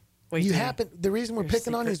 brother. We you do. happen. The reason we're Your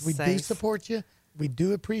picking on you is we secret's do safe. support you. We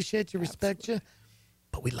do appreciate you, respect you,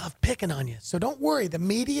 but we love picking on you. So don't worry. The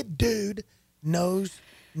media dude knows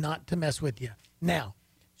not to mess with you. Now,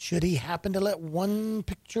 should he happen to let one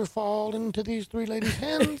picture fall into these three ladies'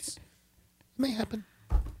 hands, it may happen.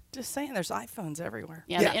 Just saying, there's iPhones everywhere.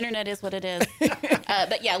 Yeah, Yeah. the internet is what it is.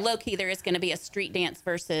 But yeah, low key, there is going to be a street dance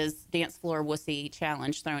versus dance floor wussy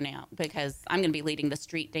challenge thrown out because I'm going to be leading the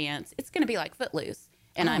street dance. It's going to be like Footloose,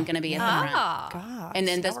 and I'm going to be at the front. God. And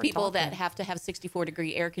then now those we're people that talking. have to have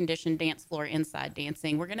 64-degree air conditioned dance floor inside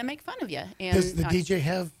dancing, we're going to make fun of you. And Does the DJ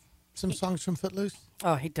have some songs from Footloose?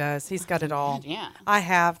 Oh, he does. He's got it all. Yeah. I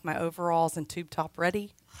have my overalls and tube top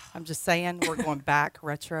ready. I'm just saying, we're going back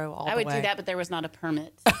retro all I the would way. do that, but there was not a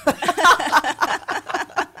permit.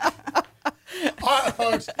 All right,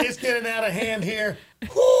 folks, it's getting out of hand here.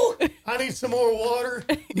 Whew, I need some more water.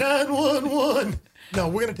 911. No,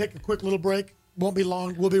 we're going to take a quick little break. Won't be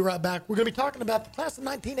long. We'll be right back. We're going to be talking about the class of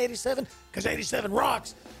 1987 because 87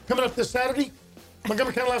 rocks. Coming up this Saturday,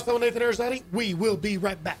 Montgomery County Lifestyle with Nathan Arizati. We will be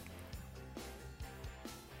right back.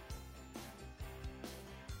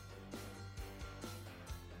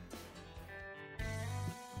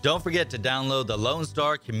 Don't forget to download the Lone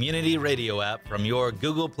Star Community Radio app from your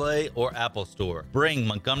Google Play or Apple Store. Bring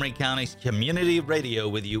Montgomery County's community radio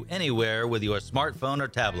with you anywhere with your smartphone or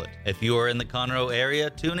tablet. If you are in the Conroe area,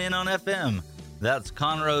 tune in on FM. That's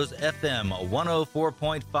Conroe's FM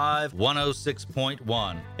 104.5,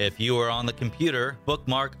 106.1. If you are on the computer,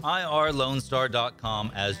 bookmark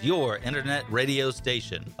irlonestar.com as your internet radio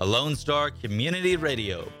station. A Lone Star Community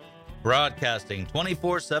Radio. Broadcasting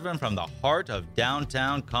 24/7 from the heart of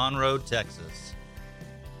downtown Conroe, Texas.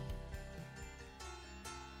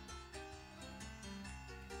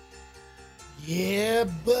 Yeah,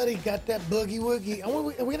 buddy, got that boogie woogie. Are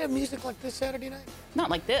we going to have music like this Saturday night? Not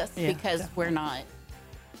like this Yeah, because we're not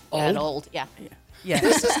that old. Yeah. Yeah.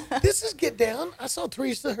 This is Get Down. I saw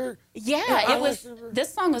Teresa, her. Yeah, I it was. remember.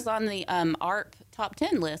 This song was on the ARP top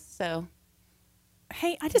 10 list. So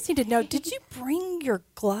Hey, I just need to know, did you bring your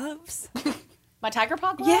gloves? my Tiger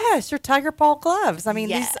Paw gloves. Yes, your Tiger Paw gloves. I mean,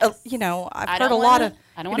 Yes. these, I've I heard a don't lot wanna- of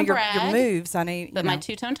I don't you know, wanna your brag, moves. I mean, But my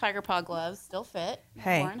two-tone Tiger Paw gloves still fit.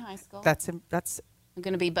 hey, Wore in high school. that's I'm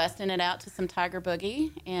going to be busting it out to some Tiger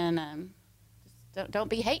Boogie, and just don't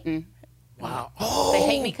be hating. Wow. They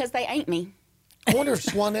hate me because they ain't me. I wonder if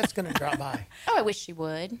Swanette's going to drop by. Oh, I wish she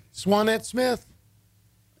would. Swanette Smith,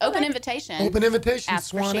 Open invitation. open invitation.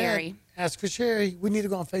 Ask for Swanette. Sherry. Ask for Sherry. We need to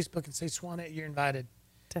go on Facebook and say, Swanette, you're invited.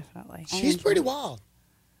 Definitely. She's pretty wild.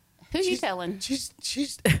 Who you telling? She's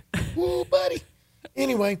whoa, buddy.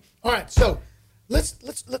 Anyway, all right. So let's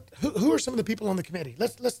who are some of the people on the committee?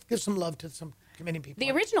 Let's give some love to some committee people.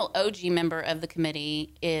 The original OG member of the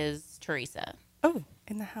committee is Teresa. Oh,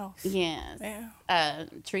 in the house. Yes. Yeah.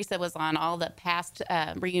 Teresa was on all the past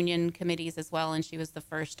reunion committees as well, and she was the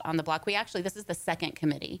first on the block. This is the second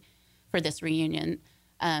committee for this reunion.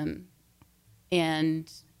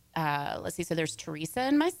 And let's see, so there's Teresa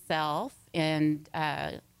and myself and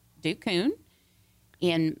Duke Kuhn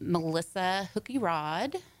and Melissa Hooky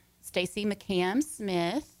Rod, Stacy McCam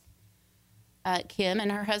Smith, Kim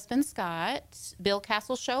and her husband Scott, Bill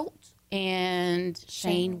Castle Schultz, and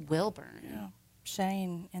Shane Wilburn. Yeah.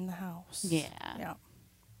 Shane in the house. Yeah. Yeah.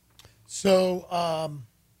 So,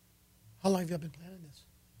 how long have you been planning this?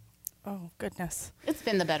 Oh, goodness. It's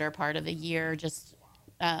been the better part of a year, just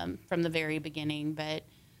from the very beginning. But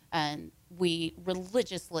we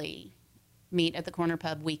religiously meet at the Corner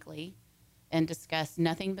Pub weekly and discuss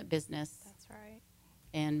nothing but business. That's right.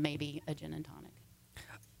 And maybe a gin and tonic.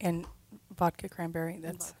 And vodka cranberry.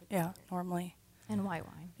 That's, normally. And white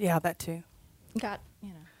wine. Yeah, that too. Got,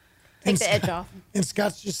 take the edge off. And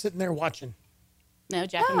Scott's just sitting there watching. No,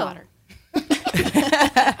 Jack and water.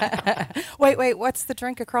 Wait, what's the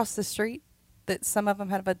drink across the street that some of them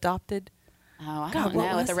have adopted? Oh, I God, don't what know.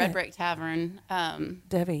 At was the Red it? Brick Tavern.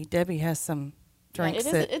 Debbie has some drinks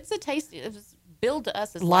It's a tasty. It was billed to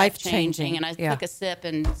us as Life-changing, life-changing, and I yeah. took a sip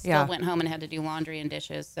and still went home and had to do laundry and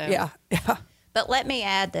dishes. So yeah. But let me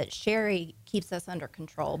add that Sherry keeps us under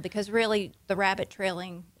control because really the rabbit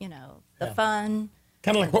trailing, the fun,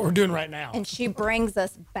 Kind of like what we're doing right now. and she brings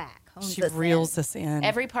us back. hones She us in. reels us in.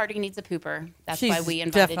 every party needs a pooper. That's She's why we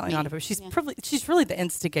invited definitely me. not a pooper. She's really the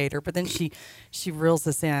instigator, but then she reels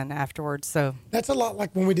us in afterwards. So That's a lot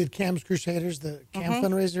like when we did Cam's Crusaders, the Cam Mm-hmm.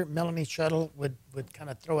 fundraiser. Melanie Shuttle would kind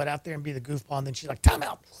of throw it out there and be the goofball, and then she's like, time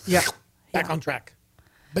out. Yeah. Back on track.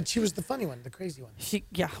 But she was the funny one, the crazy one.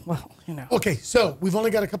 well. Okay, so we've only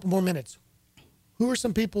got a couple more minutes. Who are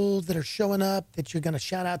some people that are showing up that you're going to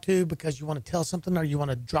shout out to because you want to tell something or you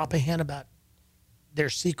want to drop a hint about their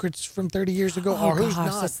secrets from 30 years ago? Oh, or who's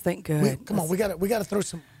gosh, not? let's think good. Come on, we got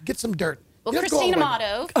to get some dirt. Well, You don't have to go all Christina the way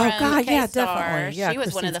Motto Oh, from God, yeah, K-Star, definitely. Yeah, she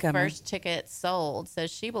was one of Christine's the coming. first tickets sold, so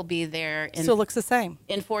she will be there in Still looks the same.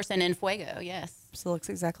 Force and in Fuego. Yes, Still looks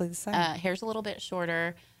exactly the same. hair's a little bit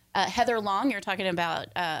shorter. Heather Long, you're talking about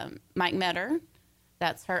Mike Metter.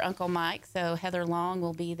 That's her Uncle Mike. So Heather Long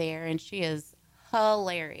will be there, and she is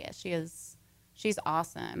hilarious. She's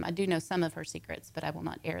awesome. I do know some of her secrets, but I will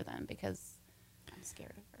not air them because I'm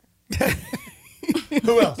scared of her.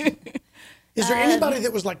 Who else? Is there anybody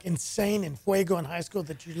that was like insane in Fuego in high school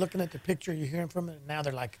that you're looking at the picture, you're hearing from it, and now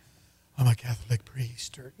they're like, I'm a Catholic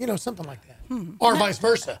priest, or something like that, or vice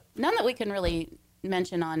versa? None that we can really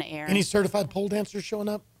mention on air. Any certified pole dancers showing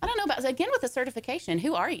up? I don't know about again with the certification.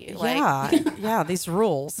 Who are you? Yeah, these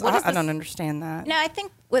rules. What is I don't understand that. No, I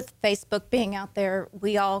think with Facebook being out there,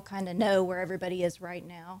 we all kind of know where everybody is right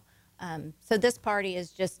now. So this party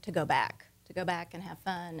is just to go back and have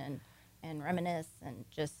fun and reminisce and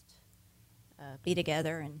just be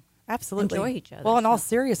together and Absolutely. enjoy each other. Well, in all So-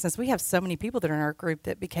 seriousness, we have so many people that are in our group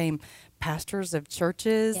that became pastors of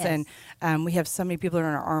churches, Yes. and we have so many people that are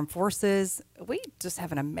in our armed forces. We just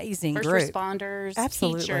have an amazing First group. responders,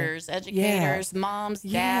 Absolutely. teachers, educators, Yes. moms,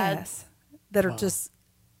 dads. Yes, that are just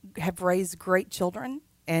have raised great children,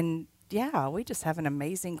 and we just have an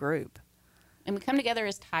amazing group. And we come together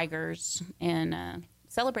as tigers and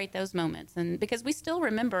celebrate those moments. And because we still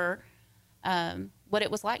remember what it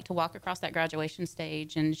was like to walk across that graduation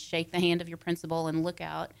stage and shake the hand of your principal and look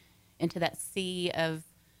out into that sea of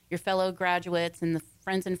your fellow graduates and the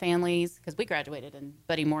friends and families. Because we graduated in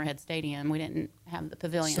Buddy Moorhead Stadium. We didn't have the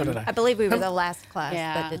pavilion. So did I. I believe we were the last class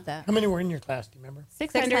Yeah. that did that. How many were in your class? Do you remember?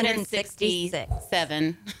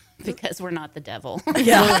 667 because we're not the devil.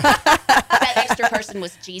 Yeah, That extra person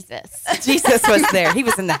was Jesus. Jesus was there. He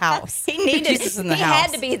was in the house. He needed. Jesus in the he house.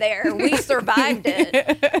 had to be there. We survived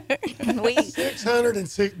it. We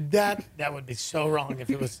 606. That would be so wrong if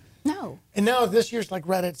it was. no. And now this year's like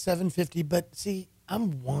right at 750. But see,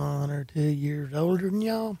 I'm 1 or 2 years older than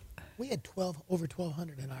y'all. We had over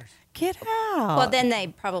 1,200 in ours. Get out. Well, then they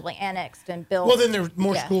probably annexed and built. Well, then there were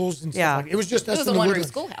more Yeah. schools and stuff Yeah. like that. It was just us was in a the one-room woodlands.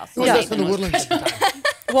 schoolhouse. It was Yeah. us in the woodlands at the time.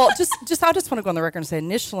 Well, I just want to go on the record and say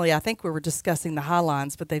initially I think we were discussing the High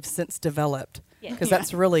Lines, but they've since developed because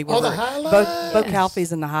that's really where Oh, the we're- High both Lines.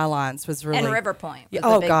 Calfees and the High Lines was really And River Point. Yeah,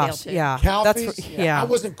 Was a oh big gosh, deal too. yeah, Calfee's? yeah, I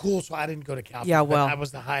wasn't cool, so I didn't go to Calfee's. Yeah, but well- I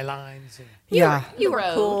was the High Lines. And yeah, You were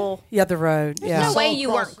road. cool. yeah, the road, yeah, No Salt way you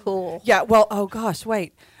Cross- weren't cool. yeah. Well, oh gosh,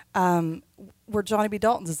 wait, where Johnny B.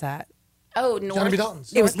 Dalton's is at? Oh, North. Johnny B.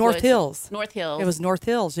 Dalton's. It was North Northwoods. Hills. North Hills. It was North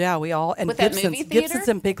Hills, yeah. We all and With that Gibson's, movie theater? Gibson's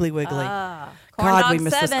and Piggly Wiggly. Corn God, we Dog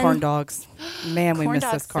miss those 7. corn dogs. Man, we Corn miss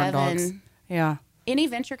Dog those corn 7. dogs. Yeah. Any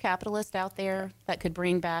venture capitalist out there that could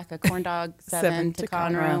bring back a corn dog 7 7 to to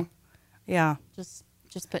Conroe? Conroe. Yeah. Just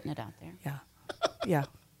putting it out there. Yeah. Yeah.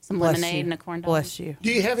 Some Bless lemonade you. and a corn dog. Bless you. Do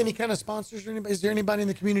you have any kind of sponsors or anybody? Is there anybody in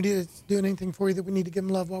the community that's doing anything for you that we need to give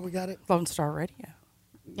them love while we got it? Lone Star Radio.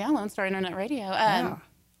 Yeah, Lone Star Internet Radio. Yeah.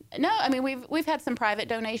 No, I mean we've had some private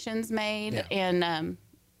donations made, Yeah. and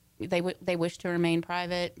they wish to remain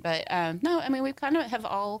private. But no, I mean we kind of have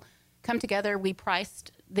all come together. We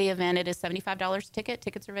priced the event. It is $75 a ticket.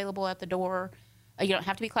 Tickets are available at the door. You don't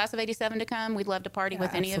have to be class of '87 to come. We'd love to party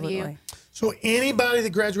with any of you. Absolutely. So anybody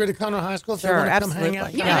that graduated Conroe High School, if Sure, they want to come hang out,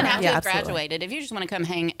 absolutely. You don't Yeah, even have to yeah, have absolutely. graduated. If you just want to come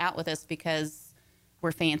hang out with us because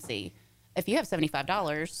we're fancy, if you have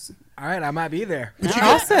 $75, All right, I might be there.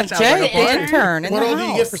 Awesome. That sounds Jay, like a the party. intern in what the all do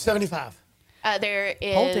you get for house. 75? there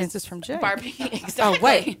is Pole dances from Jake. Barbecue. Exactly.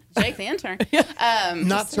 wait. Jake the intern.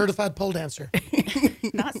 Not certified pole dancer.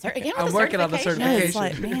 Not certain. I'm working on the Yeah, certification. it's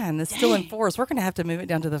like, man, it's still in force. We're going to have to move it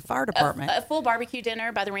down to the fire department. A full barbecue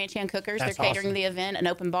dinner by the Ranch Hand Cookers. That's They're catering awesome. the event, an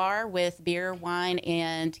open bar with beer, wine,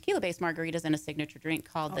 and tequila-based margaritas and a signature drink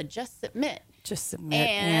called the Just Submit. Just submit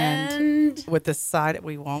and And with the side,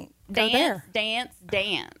 we won't go dance, there. dance,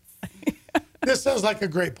 dance. This sounds like a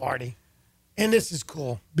great party. And this is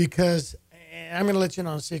cool because and I'm going to let you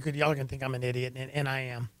know a secret. Y'all are going to think I'm an idiot, and I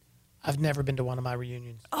am. I've never been to one of my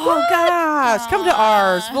reunions. Oh gosh, come to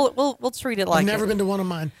ours. We'll treat it like I've never it. been to one of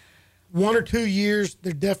mine. 1 or 2 years,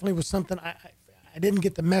 there definitely was something. I didn't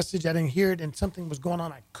get the message. I didn't hear it, and something was going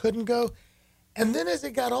on. I couldn't go. And then as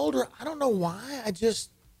it got older, I don't know why. I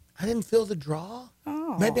didn't feel the draw.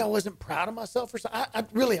 Oh. Maybe I wasn't proud of myself or something.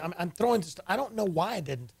 I'm throwing just. I don't know why I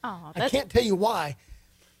didn't. Oh, I that's- can't tell you why.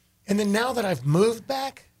 And then now that I've moved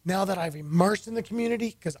back, now that I've immersed in the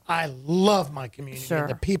community, because I love my community Sure. and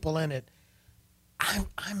the people in it,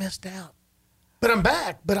 I missed out. But I'm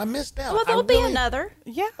back. But I missed out. Well, I there'll be really- another.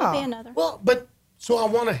 Yeah. There'll be another. Well, but so I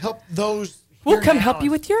want to help those. We'll here come now. help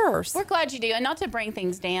you with yours. We're glad you do. And not to bring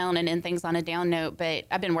things down and end things on a down note, but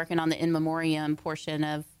I've been working on the in memoriam portion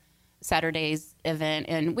of Saturday's event,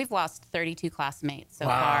 and we've lost 32 classmates so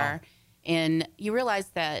Wow. far. And you realize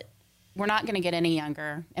that we're not going to get any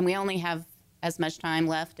younger, and we only have as much time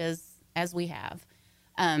left as we have.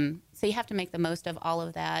 So you have to make the most of all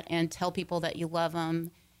of that and tell people that you love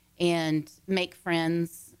them and make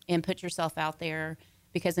friends and put yourself out there,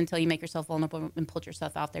 because until you make yourself vulnerable and put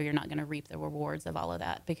yourself out there, you're not going to reap the rewards of all of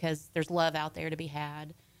that, because there's love out there to be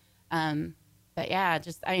had. But yeah,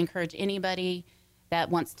 just I encourage anybody that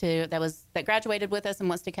wants to, that graduated with us and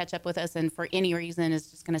wants to catch up with us, and for any reason is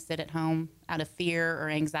just going to sit at home out of fear or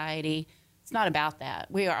anxiety. It's not about that.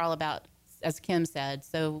 We are all about, as Kim said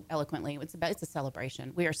so eloquently, it's a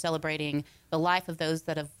celebration. We are celebrating the life of those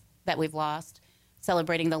that we've lost,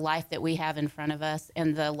 celebrating the life that we have in front of us,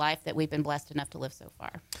 and the life that we've been blessed enough to live so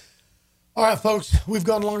far. All right, folks, we've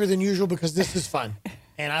gone longer than usual because this is fun,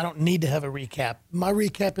 and I don't need to have a recap. My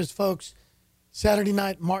recap is, folks, Saturday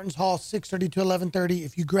night, Martins Hall, 6:30 to 11:30.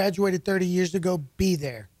 If you graduated 30 years ago, be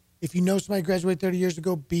there. If you know somebody graduated 30 years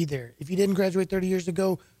ago, be there. If you didn't graduate 30 years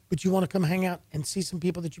ago, but you want to come hang out and see some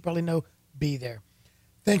people that you probably know, be there.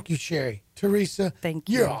 Thank you, Sherry. Teresa, Thank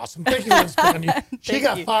you're you. awesome. Thank you for spit on you. She Thank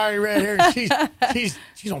got you. fiery red hair. And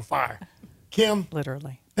she's on fire. Kim,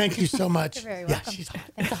 Literally. thank you so much. You're very Yeah, welcome. she's hot.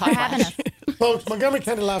 It's a hot having flash. us. Folks, Montgomery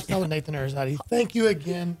County Lifestyle with Nathan Arizati. Thank you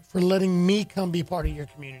again for letting me come be part of your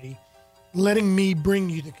community, letting me bring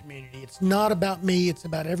you the community. It's not about me. It's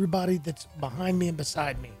about everybody that's behind me and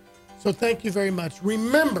beside me. So thank you very much.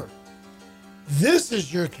 Remember, this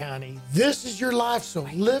is your county. This is your life. So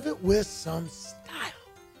live it with some style.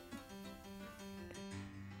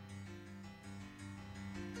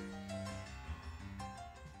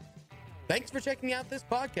 Thanks for checking out this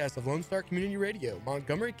podcast of Lone Star Community Radio,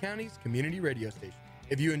 Montgomery County's community radio station.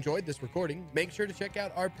 If you enjoyed this recording, make sure to check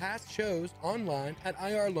out our past shows online at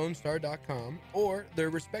irlonestar.com or their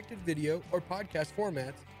respective video or podcast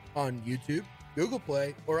formats on YouTube, Google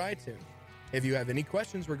Play, or iTunes. If you have any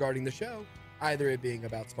questions regarding the show, either it being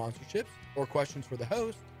about sponsorships or questions for the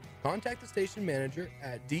host, contact the station manager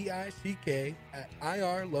at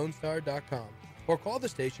dick@irlonestar.com or call the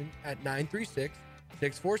station at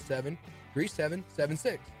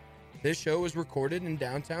 936-647-3776. This show was recorded in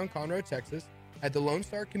downtown Conroe, Texas, at the Lone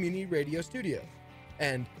Star Community Radio Studio.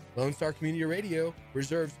 And Lone Star Community Radio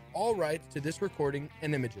reserves all rights to this recording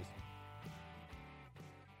and images.